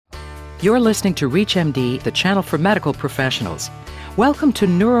You're listening to ReachMD, the channel for medical professionals. Welcome to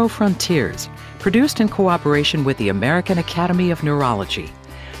Neuro Frontiers, produced in cooperation with the American Academy of Neurology.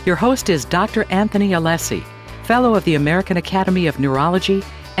 Your host is Dr. Anthony Alessi, Fellow of the American Academy of Neurology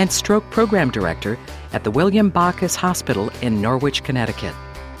and Stroke Program Director at the William Bacchus Hospital in Norwich, Connecticut.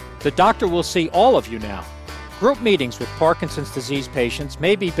 The doctor will see all of you now. Group meetings with Parkinson's disease patients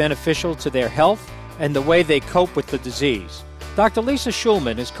may be beneficial to their health and the way they cope with the disease. Dr. Lisa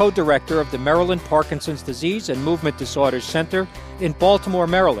Shulman is co-director of the Maryland Parkinson's Disease and Movement Disorders Center in Baltimore,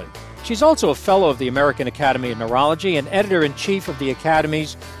 Maryland. She's also a fellow of the American Academy of Neurology and editor-in-chief of the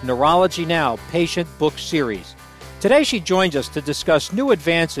Academy's Neurology Now patient book series. Today she joins us to discuss new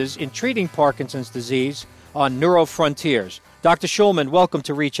advances in treating Parkinson's disease on Neuro Frontiers. Dr. Shulman, welcome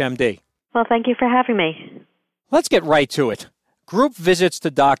to ReachMD. Well, thank you for having me. Let's get right to it. Group visits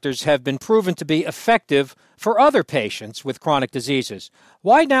to doctors have been proven to be effective for other patients with chronic diseases.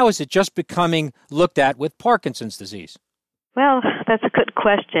 Why now is it just becoming looked at with Parkinson's disease? Well, that's a good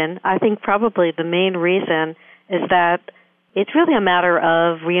question. I think probably the main reason is that it's really a matter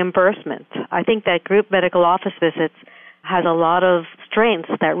of reimbursement. I think that group medical office visits has a lot of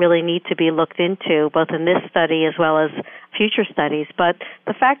strengths that really need to be looked into, both in this study as well as future studies. But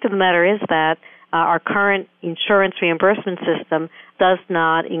the fact of the matter is that our current insurance reimbursement system does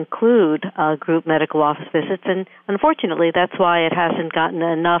not include group medical office visits, and unfortunately, that's why it hasn't gotten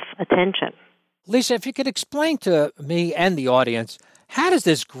enough attention. Lisa, if you could explain to me and the audience, how does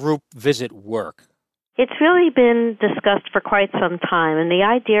this group visit work? It's really been discussed for quite some time, and the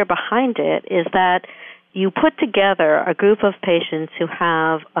idea behind it is that you put together a group of patients who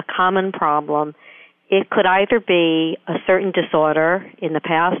have a common problem. It could either be a certain disorder. In the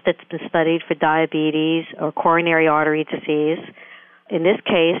past, it's been studied for diabetes or coronary artery disease. In this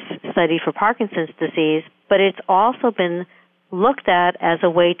case, studied for Parkinson's disease, but it's also been looked at as a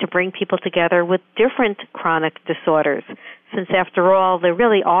way to bring people together with different chronic disorders, since after all, there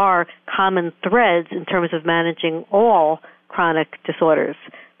really are common threads in terms of managing all chronic disorders.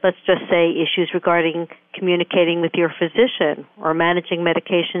 Let's just say issues regarding communicating with your physician or managing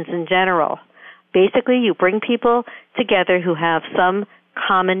medications in general. Basically, you bring people together who have some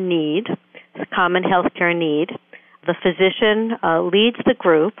common need, common healthcare need. The physician leads the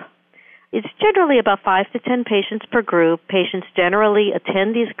group. It's generally about 5 to 10 patients per group. Patients generally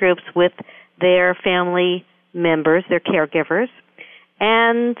attend these groups with their family members, their caregivers.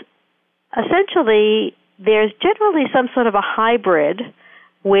 And essentially, there's generally some sort of a hybrid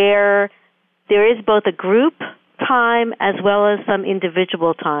where there is both a group time as well as some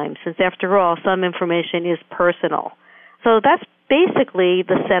individual time, since after all, some information is personal. So that's basically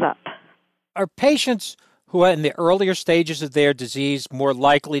the setup. Are patients who are in the earlier stages of their disease more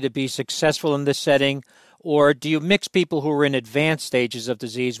likely to be successful in this setting, or do you mix people who are in advanced stages of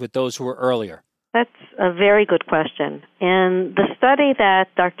disease with those who are earlier? That's a very good question. And the study that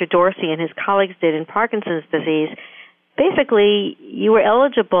Dr. Dorsey and his colleagues did in Parkinson's disease, basically you were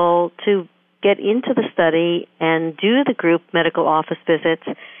eligible to get into the study and do the group medical office visits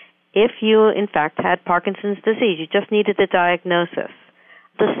if you, in fact, had Parkinson's disease. You just needed the diagnosis.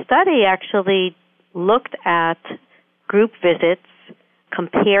 The study actually looked at group visits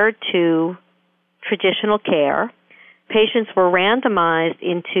compared to traditional care. Patients were randomized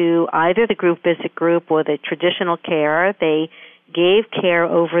into either the group visit group or the traditional care. They gave care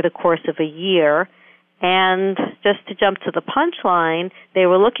over the course of a year. And just to jump to the punchline, they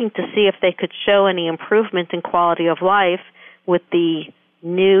were looking to see if they could show any improvement in quality of life with the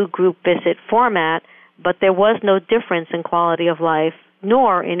new group visit format, but there was no difference in quality of life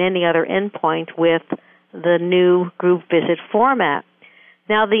nor in any other endpoint with the new group visit format.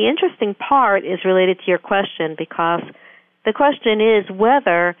 Now, the interesting part is related to your question, because the question is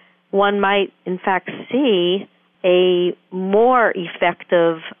whether one might, in fact, see a more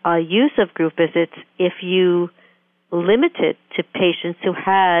effective use of group visits if you limit it to patients who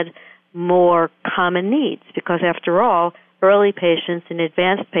had more common needs, because after all, early patients and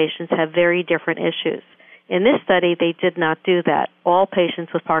advanced patients have very different issues. In this study, they did not do that. All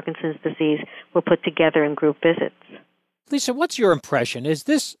patients with Parkinson's disease were put together in group visits. Lisa, what's your impression? Is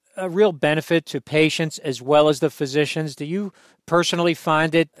this a real benefit to patients as well as the physicians? Do you personally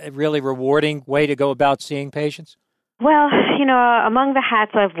find it a really rewarding way to go about seeing patients? Well, among the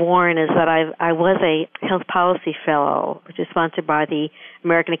hats I've worn is that I was a health policy fellow, which is sponsored by the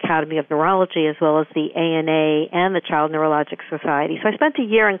American Academy of Neurology as well as the ANA and the Child Neurologic Society. So I spent a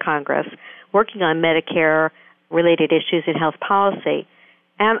year in Congress working on Medicare-related issues in health policy.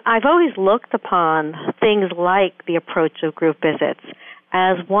 And I've always looked upon things like the approach of group visits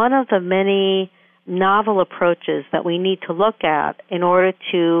as one of the many novel approaches that we need to look at in order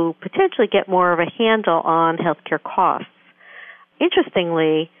to potentially get more of a handle on healthcare costs.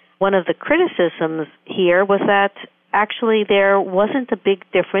 Interestingly, one of the criticisms here was that actually there wasn't a big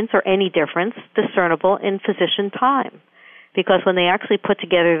difference or any difference discernible in physician time, because when they actually put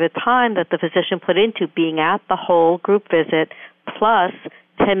together the time that the physician put into being at the whole group visit plus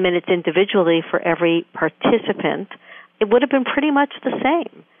 10 minutes individually for every participant, it would have been pretty much the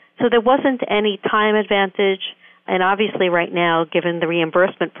same. So there wasn't any time advantage, and obviously right now, given the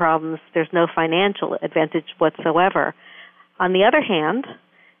reimbursement problems, there's no financial advantage whatsoever. On the other hand,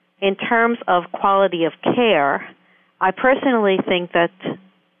 in terms of quality of care, I personally think that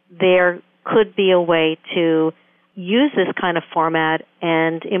there could be a way to use this kind of format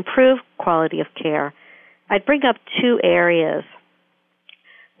and improve quality of care. I'd bring up two areas.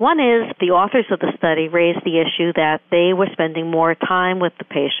 One is the authors of the study raised the issue that they were spending more time with the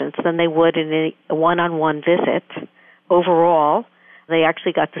patients than they would in a one-on-one visit. Overall, they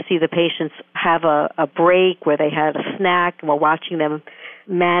actually got to see the patients have a break where they had a snack and were watching them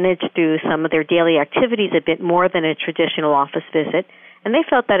manage through some of their daily activities a bit more than a traditional office visit. And they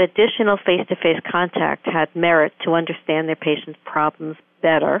felt that additional face-to-face contact had merit to understand their patients' problems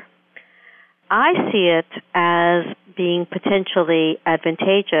better. I see it as being potentially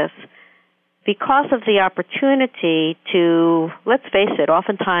advantageous because of the opportunity to, let's face it,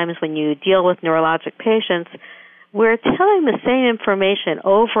 oftentimes when you deal with neurologic patients, we're telling the same information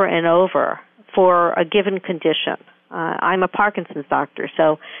over and over for a given condition. I'm a Parkinson's doctor,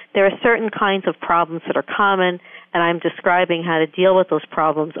 so there are certain kinds of problems that are common, and I'm describing how to deal with those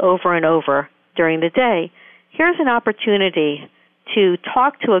problems over and over during the day. Here's an opportunity to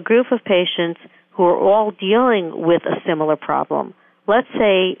talk to a group of patients who are all dealing with a similar problem. Let's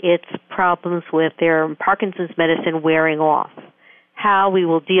say it's problems with their Parkinson's medicine wearing off, how we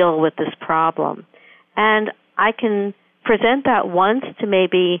will deal with this problem. And I can present that once to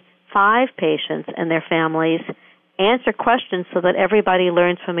maybe 5 patients and their families, answer questions so that everybody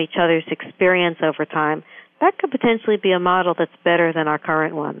learns from each other's experience over time. That could potentially be a model that's better than our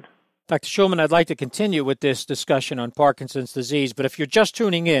current one. Dr. Shulman, I'd like to continue with this discussion on Parkinson's disease, but if you're just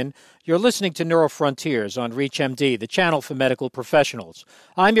tuning in, you're listening to NeuroFrontiers on ReachMD, the channel for medical professionals.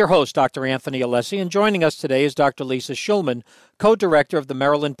 I'm your host, Dr. Anthony Alessi, and joining us today is Dr. Lisa Shulman, co-director of the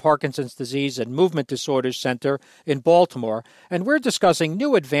Maryland Parkinson's Disease and Movement Disorders Center in Baltimore, and we're discussing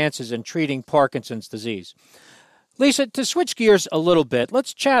new advances in treating Parkinson's disease. Lisa, to switch gears a little bit,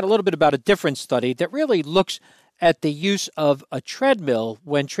 let's chat a little bit about a different study that really looks at the use of a treadmill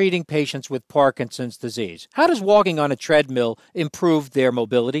when treating patients with Parkinson's disease. How does walking on a treadmill improve their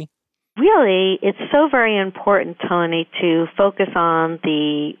mobility? Really, it's so very important, Tony, to focus on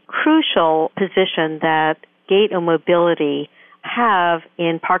the crucial position that gait and mobility have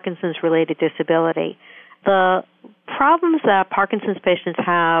in Parkinson's-related disability. The problems that Parkinson's patients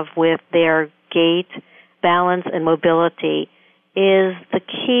have with their gait, balance, and mobility is the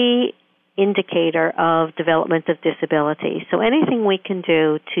key indicator of development of disability. So anything we can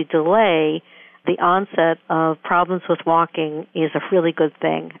do to delay the onset of problems with walking is a really good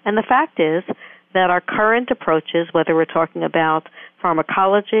thing. And the fact is that our current approaches, whether we're talking about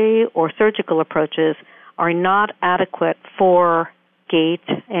pharmacology or surgical approaches, are not adequate for gait,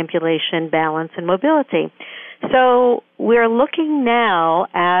 ambulation, balance, and mobility. So we're looking now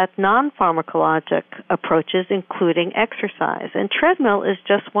at non-pharmacologic approaches, including exercise, and treadmill is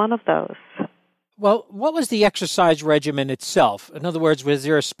just one of those. Well, what was the exercise regimen itself? In other words, was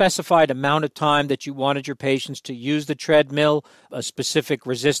there a specified amount of time that you wanted your patients to use the treadmill, a specific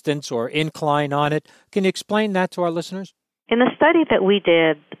resistance or incline on it? Can you explain that to our listeners? In the study that we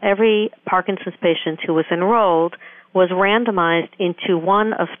did, every Parkinson's patient who was enrolled was randomized into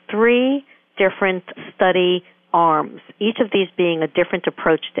one of 3 different study arms, each of these being a different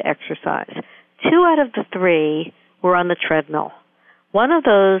approach to exercise. 2 out of the 3 were on the treadmill. One of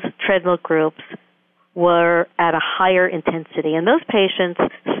those treadmill groups were at a higher intensity, and those patients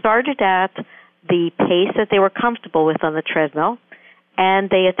started at the pace that they were comfortable with on the treadmill, and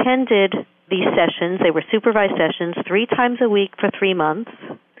they attended these sessions. They were supervised sessions 3 times a week for 3 months,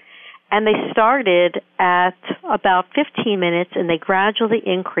 and they started at about 15 minutes, and they gradually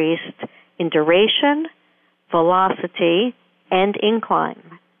increased in duration, velocity, and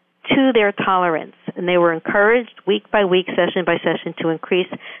incline to their tolerance. And they were encouraged week by week, session by session, to increase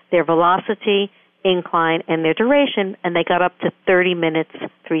their velocity, incline, and their duration, and they got up to 30 minutes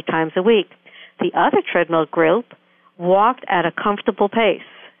 3 times a week. The other treadmill group walked at a comfortable pace,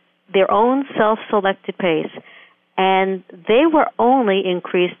 their own self-selected pace, and they were only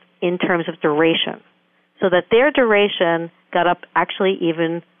increased in terms of duration, so that their duration got up actually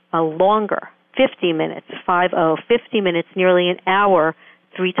even longer. 50 minutes, 50 minutes, nearly an hour,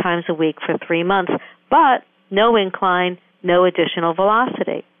 3 times a week for 3 months, but no incline, no additional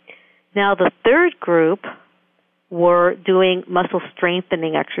velocity. Now, the third group were doing muscle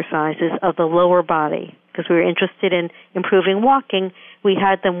strengthening exercises of the lower body. Because we were interested in improving walking, we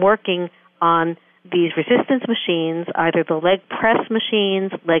had them working on these resistance machines, either the leg press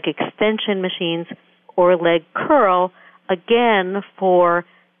machines, leg extension machines, or leg curl, again for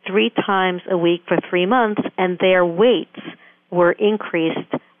 3 times a week for 3 months, and their weights were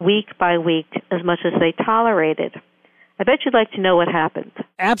increased week by week as much as they tolerated. I bet you'd like to know what happened.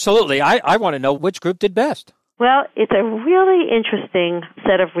 Absolutely. I want to know which group did best. Well, it's a really interesting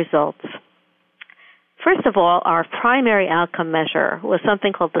set of results. First of all, our primary outcome measure was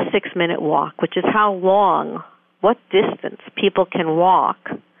something called the 6-minute walk, which is how long, what distance people can walk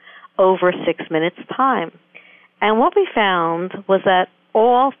over 6 minutes time. And what we found was that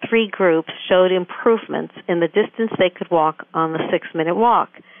all 3 groups showed improvements in the distance they could walk on the 6-minute walk.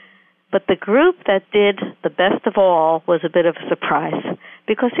 But the group that did the best of all was a bit of a surprise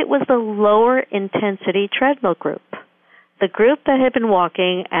because it was the lower intensity treadmill group. The group that had been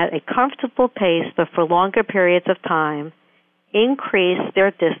walking at a comfortable pace but for longer periods of time increased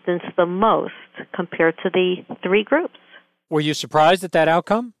their distance the most compared to the 3 groups. Were you surprised at that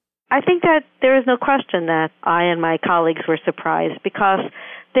outcome? I think that there is no question that I and my colleagues were surprised because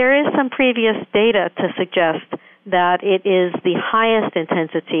there is some previous data to suggest that it is the highest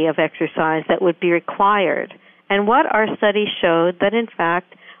intensity of exercise that would be required. And what our study showed that, in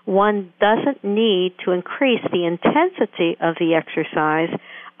fact, one doesn't need to increase the intensity of the exercise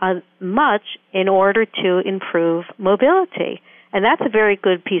much in order to improve mobility. And that's a very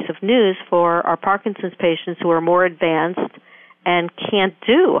good piece of news for our Parkinson's patients who are more advanced and can't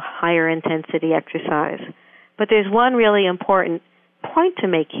do higher intensity exercise. But there's one really important point to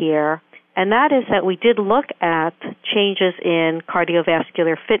make here, and that is that we did look at changes in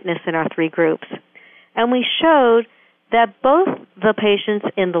cardiovascular fitness in our 3 groups. And we showed that both the patients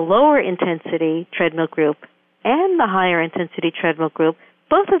in the lower intensity treadmill group and the higher intensity treadmill group,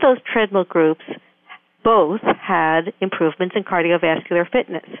 both of those treadmill groups both had improvements in cardiovascular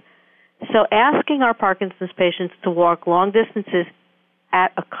fitness. So asking our Parkinson's patients to walk long distances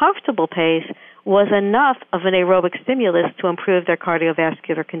at a comfortable pace was enough of an aerobic stimulus to improve their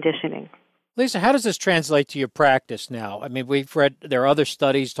cardiovascular conditioning. Lisa, how does this translate to your practice now? I mean, we've read there are other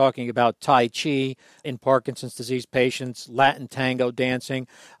studies talking about Tai Chi in Parkinson's disease patients, Latin tango dancing.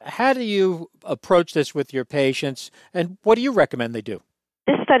 How do you approach this with your patients, and what do you recommend they do?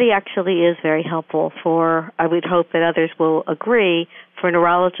 This study actually is very helpful for, I would hope that others will agree, for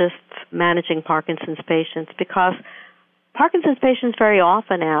neurologists managing Parkinson's patients, because Parkinson's patients very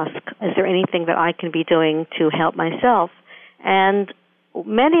often ask, is there anything that I can be doing to help myself? And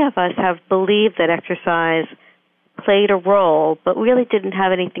many of us have believed that exercise played a role, but really didn't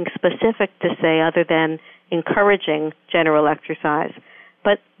have anything specific to say other than encouraging general exercise.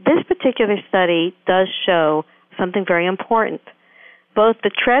 But this particular study does show something very important. Both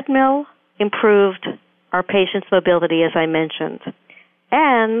the treadmill improved our patients' mobility, as I mentioned,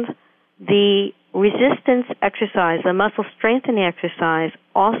 and the resistance exercise, the muscle strengthening exercise,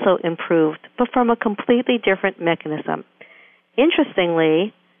 also improved, but from a completely different mechanism.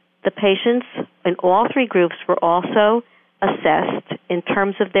 Interestingly, the patients in all 3 groups were also assessed in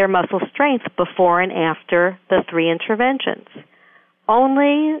terms of their muscle strength before and after the 3 interventions.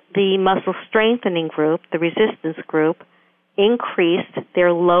 Only the muscle strengthening group, the resistance group, increased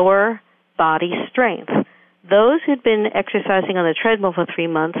their lower body strength. Those who'd been exercising on the treadmill for 3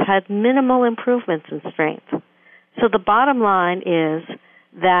 months had minimal improvements in strength. So the bottom line is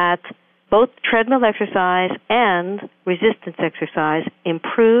that both treadmill exercise and resistance exercise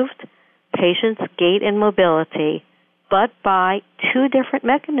improved patients' gait and mobility, but by 2 different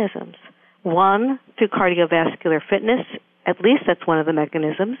mechanisms. One, through cardiovascular fitness, at least that's one of the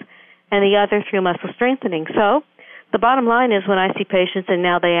mechanisms, and the other through muscle strengthening. So the bottom line is when I see patients and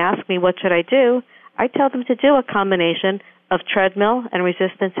now they ask me, what should I do? I tell them to do a combination of treadmill and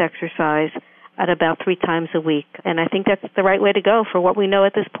resistance exercise at about 3 times a week. And I think that's the right way to go for what we know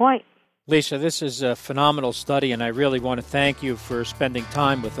at this point. Lisa, this is a phenomenal study, and I really want to thank you for spending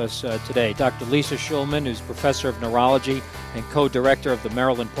time with us today. Dr. Lisa Shulman, who's professor of neurology and co-director of the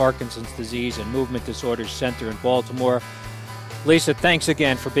Maryland Parkinson's Disease and Movement Disorders Center in Baltimore. Lisa, thanks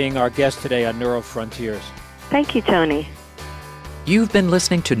again for being our guest today on Neuro Frontiers. Thank you, Tony. You've been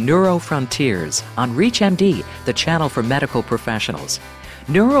listening to Neuro Frontiers on ReachMD, the channel for medical professionals.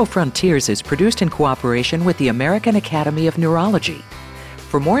 Neuro Frontiers is produced in cooperation with the American Academy of Neurology.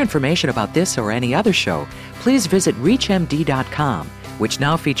 For more information about this or any other show, please visit ReachMD.com, which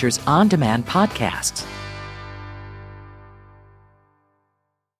now features on-demand podcasts.